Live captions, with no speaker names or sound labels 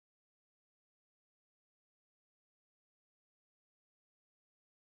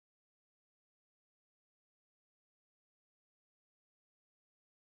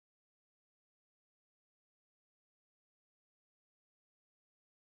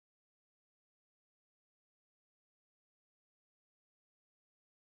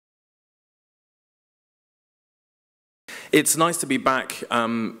It's nice to be back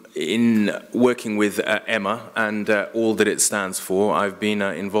in working with Emma and all that it stands for. I've been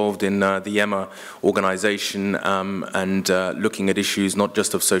involved in the Emma organisation and looking at issues not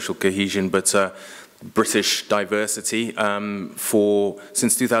just of social cohesion but British diversity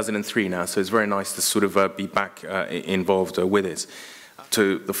since 2003 now. So it's very nice to sort of be back involved with it.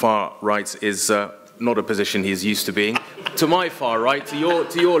 To the far right is not a position he's used to being. To my far right, to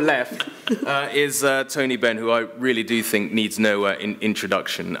your left, is Tony Benn, who I really do think needs no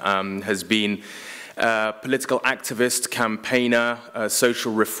introduction. Has been a political activist, campaigner,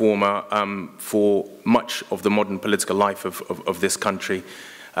 social reformer for much of the modern political life of this country,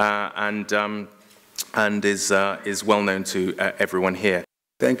 and is well known to everyone here.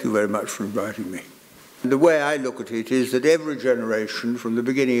 Thank you very much for inviting me. The way I look at it is that every generation, from the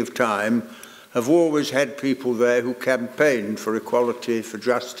beginning of time, have always had people there who campaigned for equality, for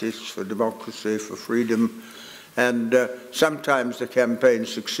justice, for democracy, for freedom. And sometimes the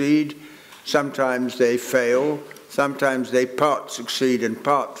campaigns succeed, sometimes they fail, sometimes they part succeed and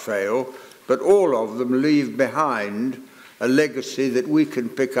part fail, but all of them leave behind a legacy that we can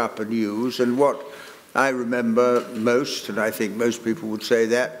pick up and use. And what I remember most, and I think most people would say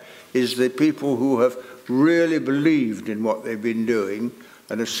that, is the people who have really believed in what they've been doing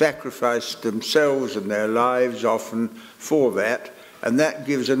and have sacrificed themselves and their lives often for that, and that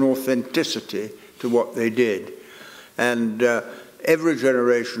gives an authenticity to what they did. And every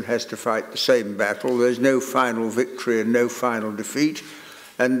generation has to fight the same battle. There's no final victory and no final defeat,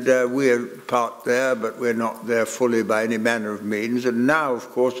 and we're part there, but we're not there fully by any manner of means. And now, of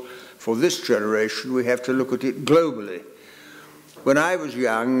course, for this generation, we have to look at it globally. When I was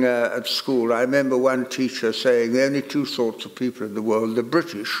young at school, I remember one teacher saying there are only two sorts of people in the world, the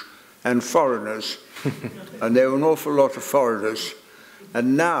British and foreigners. And there were an awful lot of foreigners.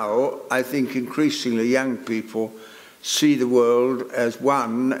 And now, I think increasingly young people see the world as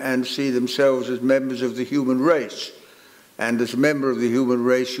one and see themselves as members of the human race. And as a member of the human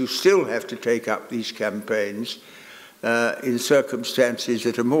race, you still have to take up these campaigns in circumstances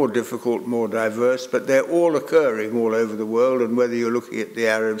that are more difficult, more diverse, but they're all occurring all over the world, and whether you're looking at the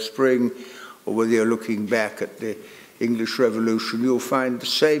Arab Spring or whether you're looking back at the English Revolution, you'll find the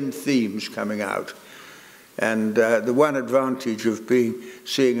same themes coming out. And the one advantage of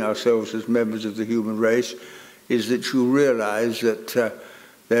seeing ourselves as members of the human race is that you realize that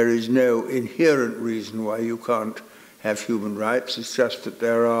there is no inherent reason why you can't have human rights. It's just that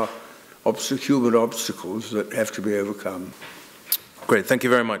there are human obstacles that have to be overcome. Great, thank you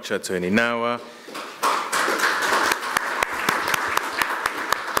very much, Tony. Now,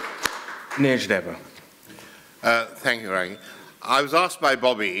 Nirj Deva. Thank you, Rageh. I was asked by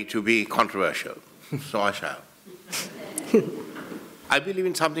Bobby to be controversial, so I shall. I believe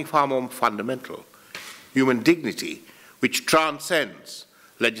in something far more fundamental, human dignity, which transcends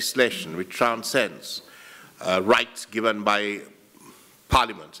legislation, which transcends rights given by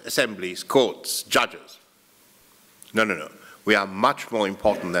parliaments, assemblies, courts, judges. No, no, no. We are much more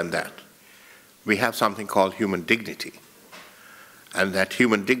important than that. We have something called human dignity. And that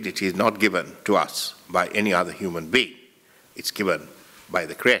human dignity is not given to us by any other human being. It's given by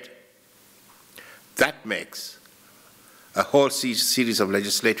the Creator. That makes a whole series of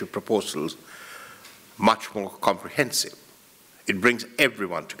legislative proposals much more comprehensive. It brings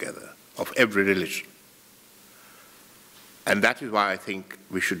everyone together, of every religion. And that is why I think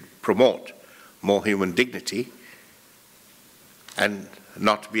we should promote more human dignity and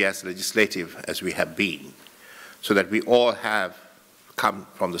not be as legislative as we have been, so that we all have come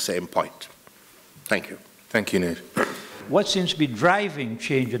from the same point. Thank you. Thank you, Nirj. What seems to be driving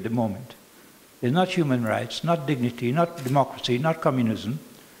change at the moment is not human rights, not dignity, not democracy, not communism,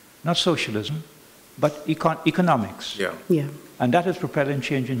 not socialism, but economics. Yeah. Yeah. And that is propelling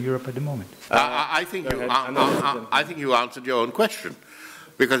change in Europe at the moment. I think you answered your own question,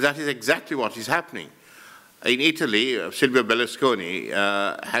 because that is exactly what is happening. In Italy, Silvio Berlusconi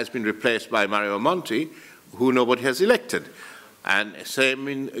has been replaced by Mario Monti, who nobody has elected. And same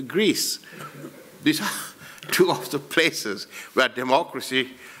in Greece. These are two of the places where democracy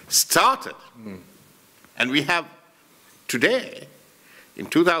started. And we have today, in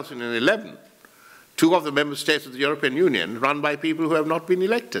 2011, two of the member states of the European Union run by people who have not been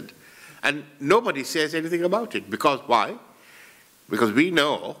elected. And nobody says anything about it. Because why? Because we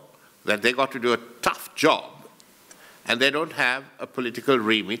know that they got to do a tough job, and they don't have a political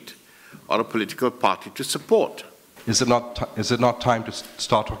remit or a political party to support. Is it not time to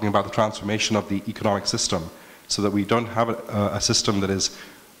start talking about the transformation of the economic system, so that we don't have a system that is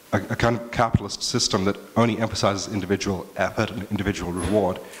a kind of capitalist system that only emphasizes individual effort and individual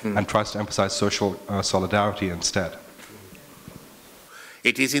reward and tries to emphasize social solidarity instead?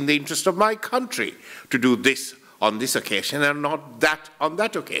 It is in the interest of my country to do this on this occasion and not that on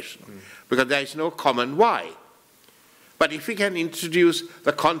that occasion, because there is no common why. But if we can introduce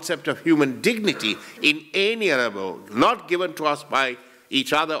the concept of human dignity, inalienable, not given to us by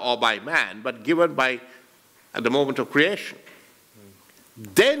each other or by man, but given by at the moment of creation,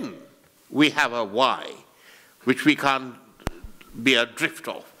 then we have a why, which we can't be adrift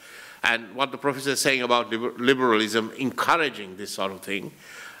of. And what the professor is saying about liberalism encouraging this sort of thing,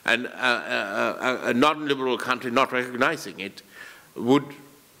 and a non-liberal country not recognizing it,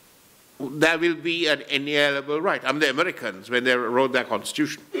 there will be an inalienable right. I mean, the Americans, when they wrote their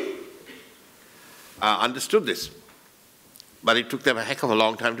constitution, understood this. But it took them a heck of a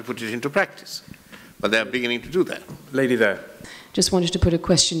long time to put it into practice. But they're beginning to do that. Lady there. Just wanted to put a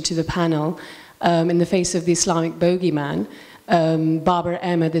question to the panel. In the face of the Islamic bogeyman, Barbara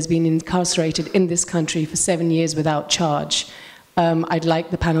Ahmed has been incarcerated in this country for 7 years without charge. I'd like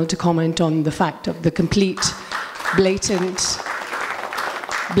the panel to comment on the fact of the complete, blatant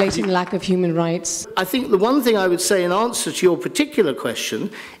lack of human rights. I think the one thing I would say in answer to your particular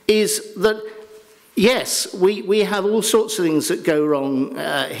question is that yes, we have all sorts of things that go wrong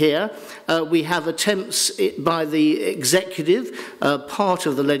here. We have attempts by the executive, part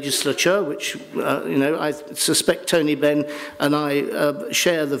of the legislature, which, you know, I suspect Tony Benn and I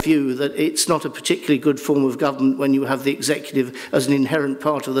share the view that it's not a particularly good form of government when you have the executive as an inherent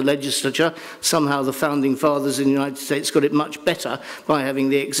part of the legislature. Somehow the founding fathers in the United States got it much better by having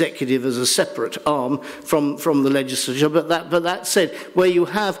the executive as a separate arm from the legislature. But that said, where you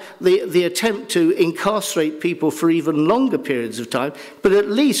have the attempt to incarcerate people for even longer periods of time, but at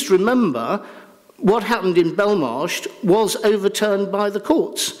least remember what happened in Belmarsh was overturned by the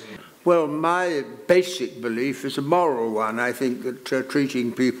courts. Well, my basic belief is a moral one. I think that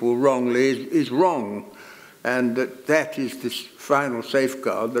treating people wrongly is wrong, and that is the final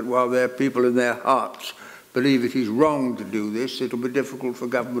safeguard, that while there are people in their hearts believe it is wrong to do this, it'll be difficult for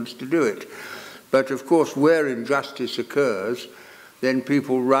governments to do it. But of course, where injustice occurs, then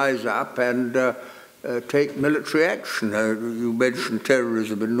people rise up and take military action. You mentioned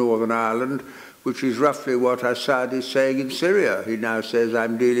terrorism in Northern Ireland, which is roughly what Assad is saying in Syria. He now says,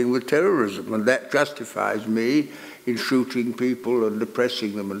 I'm dealing with terrorism, and that justifies me in shooting people and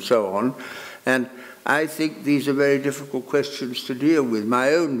oppressing them and so on. And I think these are very difficult questions to deal with.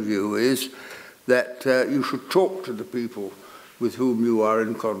 My own view is that you should talk to the people with whom you are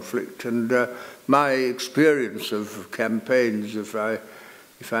in conflict. And my experience of campaigns, if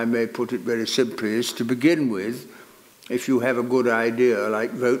I may put it very simply, is to begin with, if you have a good idea, like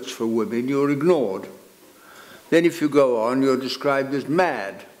votes for women, you're ignored. Then if you go on, you're described as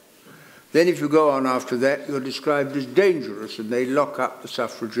mad. Then if you go on after that, you're described as dangerous, and they lock up the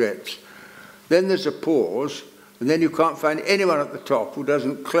suffragettes. Then there's a pause, and then you can't find anyone at the top who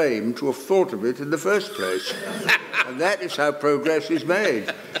doesn't claim to have thought of it in the first place. And that is how progress is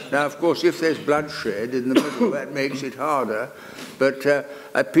made. Now, of course, if there's bloodshed in the middle, that makes it harder.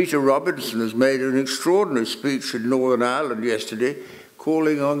 But Peter Robinson has made an extraordinary speech in Northern Ireland yesterday,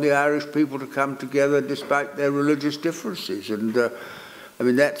 calling on the Irish people to come together despite their religious differences. And I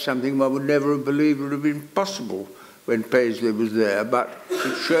mean, that's something one would never have believed would have been possible when Paisley was there. But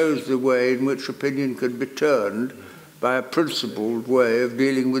it shows the way in which opinion can be turned by a principled way of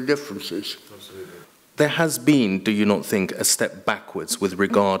dealing with differences. There has been, do you not think, a step backwards with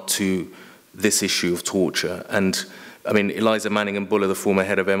regard to this issue of torture? And I mean, Eliza Manning and Buller, the former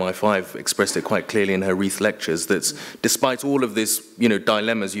head of MI5, expressed it quite clearly in her Reith lectures, that despite all of this,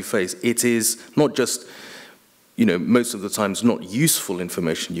 dilemmas you face, it is not just, most of the times not useful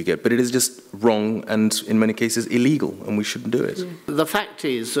information you get, but it is just wrong and in many cases illegal, and we shouldn't do it. Yeah. The fact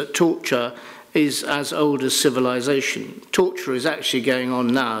is that torture is as old as civilization. Torture is actually going on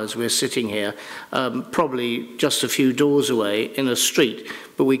now as we're sitting here, probably just a few doors away in a street,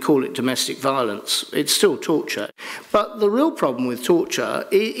 but we call it domestic violence. It's still torture. But the real problem with torture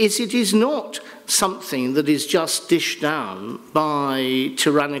is it is not something that is just dished down by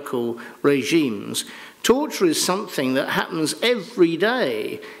tyrannical regimes. Torture is something that happens every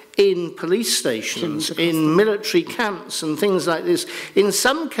day in police stations, in military camps and things like this. In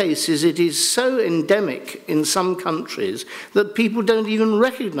some cases, it is so endemic in some countries that people don't even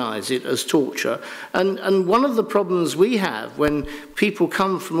recognize it as torture. And one of the problems we have when people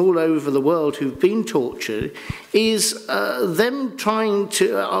come from all over the world who've been tortured is them trying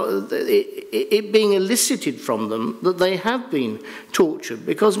to, it being elicited from them that they have been tortured,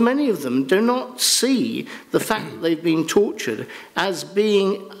 because many of them do not see the fact that they've been tortured as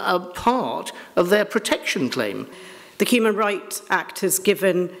being a part of their protection claim. The Human Rights Act has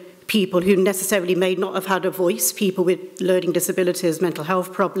given people who necessarily may not have had a voice, people with learning disabilities, mental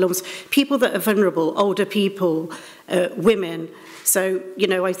health problems, people that are vulnerable, older people, women. So,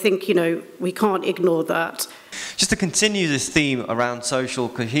 I think, we can't ignore that. Just to continue this theme around social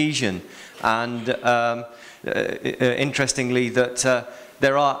cohesion, and interestingly that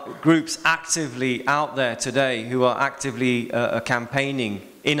there are groups actively out there today who are actively campaigning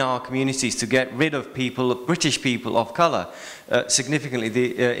in our communities to get rid of people, British people of colour, significantly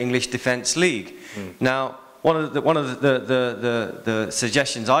the English Defence League. Now, one of the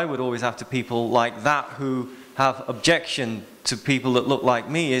suggestions I would always have to people like that who have objection to people that look like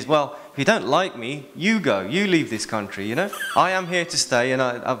me is, well, if you don't like me, you go, you leave this country, I am here to stay and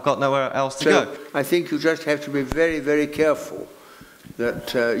I've got nowhere else to go. I think you just have to be very, very careful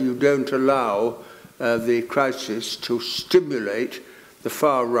that you don't allow the crisis to stimulate the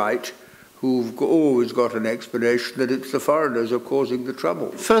far right, who've always got an explanation that it's the foreigners who are causing the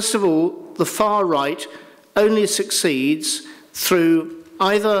trouble. First of all, the far right only succeeds through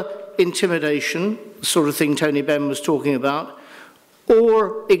either intimidation, the sort of thing Tony Benn was talking about,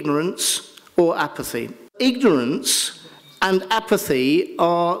 or ignorance or apathy. Ignorance and apathy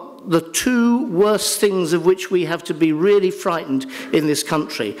are the two worst things of which we have to be really frightened in this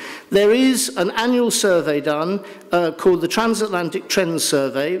country. There is an annual survey done called the Transatlantic Trends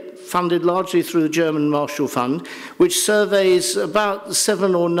Survey, funded largely through the German Marshall Fund, which surveys about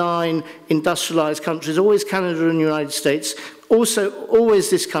 7 or 9 industrialized countries, always Canada and the United States, also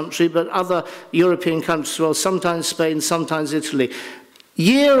always this country, but other European countries as well, sometimes Spain, sometimes Italy.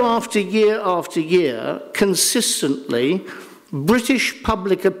 Year after year after year, consistently, British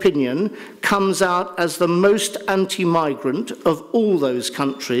public opinion comes out as the most anti-migrant of all those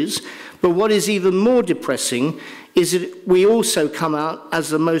countries, but what is even more depressing is that we also come out as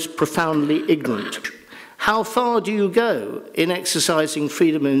the most profoundly ignorant. How far do you go in exercising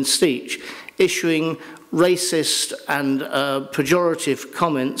freedom of speech, issuing racist and pejorative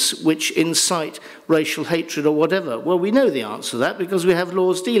comments which incite racial hatred or whatever? Well, we know the answer to that because we have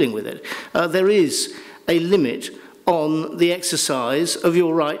laws dealing with it. There is a limit on the exercise of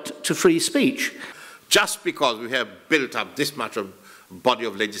your right to free speech. Just because we have built up this much of body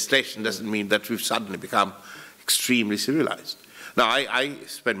of legislation doesn't mean that we've suddenly become extremely civilized. Now, I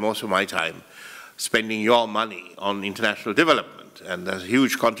spend most of my time spending your money on international development, and there's a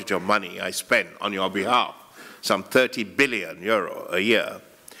huge quantity of money I spend on your behalf, some 30 billion euro a year,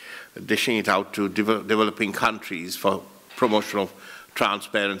 dishing it out to developing countries for promotion of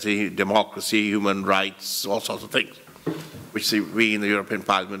transparency, democracy, human rights, all sorts of things, which we in the European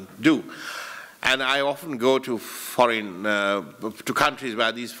Parliament do. And I often go to to countries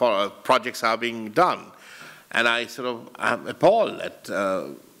where these projects are being done, and I sort of am appalled at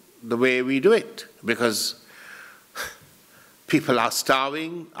the way we do it, because people are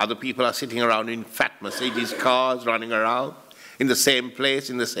starving, other people are sitting around in fat Mercedes cars, running around in the same place,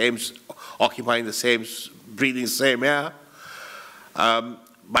 occupying the same, breathing the same air.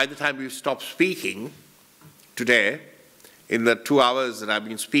 By the time we stop speaking today, in the 2 hours that I've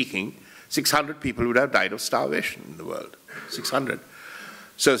been speaking, 600 people would have died of starvation in the world. 600.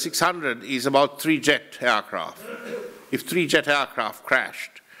 So 600 is about 3 jet aircraft. If 3 jet aircraft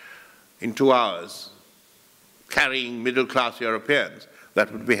crashed in 2 hours, carrying middle-class Europeans,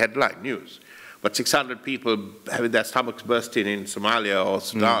 that would be headline news. But 600 people having their stomachs bursting in Somalia or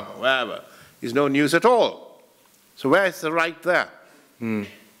Sudan or wherever is no news at all. So where is the right there?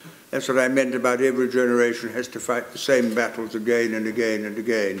 That's what I meant about every generation has to fight the same battles again and again and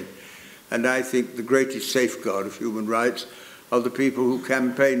again. And I think the greatest safeguard of human rights are the people who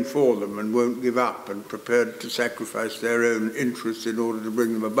campaign for them and won't give up and prepared to sacrifice their own interests in order to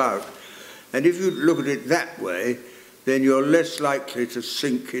bring them about. And if you look at it that way, then you're less likely to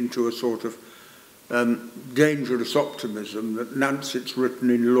sink into a sort of dangerous optimism that once it's written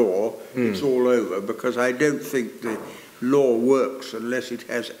in law, it's all over, because I don't think the law works unless it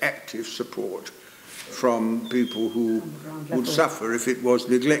has active support from people who would suffer if it was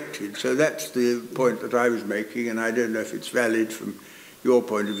neglected. So that's the point that I was making, and I don't know if it's valid from your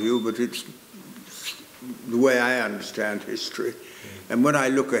point of view, but it's the way I understand history. And when I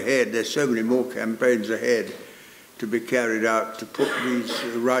look ahead, there's so many more campaigns ahead to be carried out to put these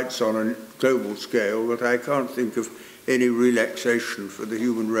rights on a global scale that I can't think of any relaxation for the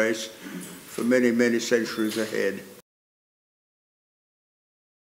human race for many, many centuries ahead.